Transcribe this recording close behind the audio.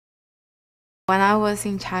When I was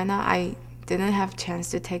in China, I didn't have a chance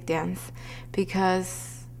to take dance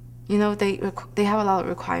because, you know, they have a lot of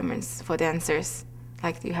requirements for dancers.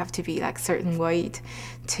 Like you have to be like certain weight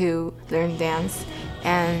to learn dance.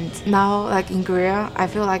 And now, like in Grier, I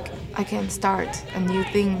feel like I can start a new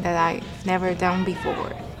thing that I've never done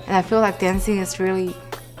before. And I feel like dancing is really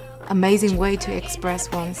amazing way to express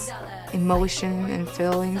one's emotion and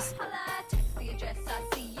feelings.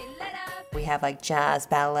 We have like jazz,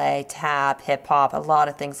 ballet, tap, hip hop, a lot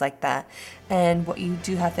of things like that. And what you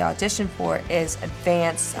do have to audition for is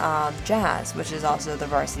advanced jazz, which is also the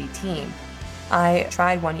varsity team. I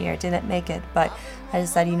tried one year, didn't make it, but I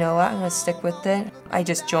decided, you know what, I'm going to stick with it. I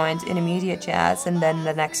just joined intermediate jazz, and then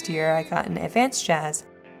the next year I got in advanced jazz.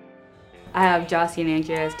 I have Jossie and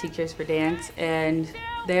Andrea as teachers for dance, and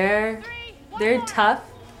they're tough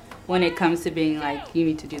when it comes to being like, you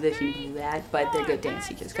need to do this, you need to do that, but they're good dance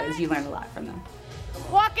teachers because you learn a lot from them.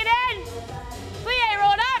 Walk it in! Plie,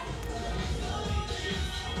 roll up!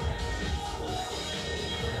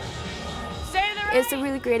 It's a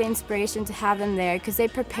really great inspiration to have them there because they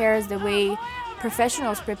prepare us the way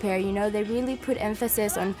professionals prepare, you know. They really put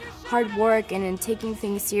emphasis on hard work and in taking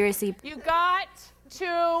things seriously. You got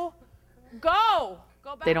to go!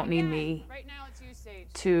 They don't need me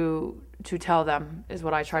to tell them, is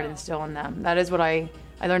what I try to instill in them. That is what I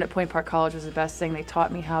learned at Point Park College was the best thing. They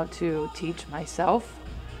taught me how to teach myself,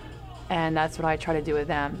 and that's what I try to do with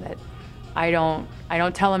them. That I don't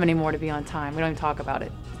tell them anymore to be on time. We don't even talk about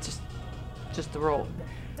it. It's just the rule.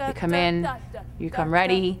 You come in, you come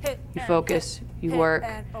ready, you focus, you work,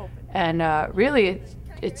 and really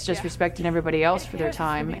it's just respecting everybody else for their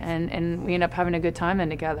time, and we end up having a good time then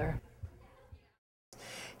together.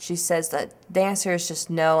 She says that dancers just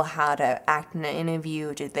know how to act in an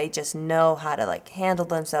interview. They just know how to like handle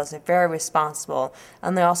themselves. They're very responsible,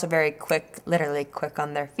 and they're also very quick, literally quick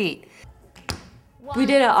on their feet. We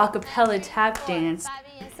did an a cappella tap dance.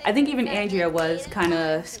 I think even Andrea was kind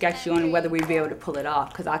of sketchy on whether we'd be able to pull it off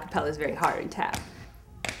because a cappella is very hard in tap.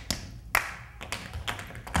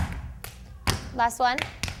 Last one.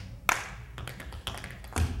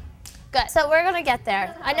 Good. So we're gonna get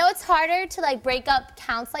there. I know it's harder to like break up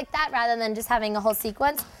counts like that rather than just having a whole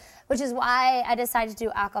sequence, which is why I decided to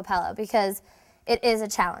do a cappella, because it is a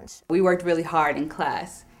challenge. We worked really hard in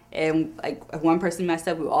class, and like if one person messed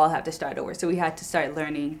up, we all have to start over. So we had to start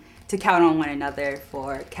learning to count on one another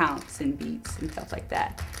for counts and beats and stuff like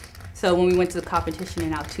that. So when we went to the competition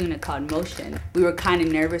in Altoona called Motion, we were kind of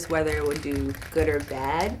nervous whether it would do good or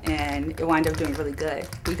bad, and it wound up doing really good.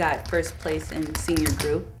 We got first place in senior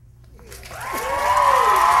group.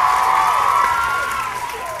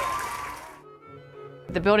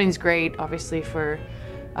 The building's great, obviously, for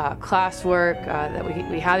classwork, that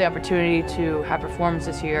we had the opportunity to have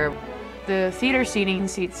performances here. The theater seating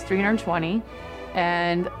seats 320,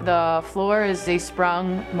 and the floor is a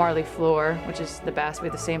sprung Marley floor, which is the best. We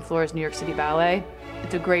have the same floor as New York City Ballet.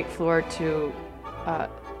 It's a great floor to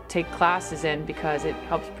take classes in because it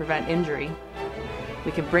helps prevent injury.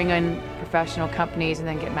 We can bring in professional companies and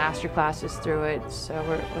then get master classes through it, so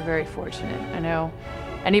we're very fortunate. I know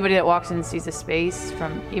anybody that walks in and sees the space,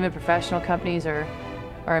 from even professional companies, are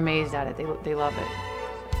amazed at it. They love it.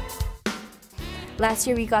 Last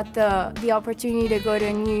year we got the opportunity to go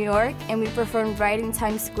to New York, and we performed right in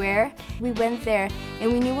Times Square. We went there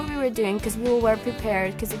and we knew what we were doing because we were well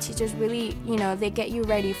prepared, because the teachers really, you know, they get you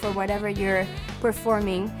ready for whatever you're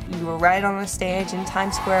performing. You were right on the stage in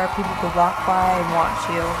Times Square. People could walk by and watch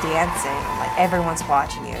you dancing. Like everyone's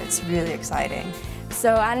watching you. It's really exciting.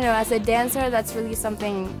 So I don't know, as a dancer, that's really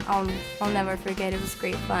something I'll never forget. It was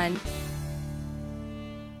great fun.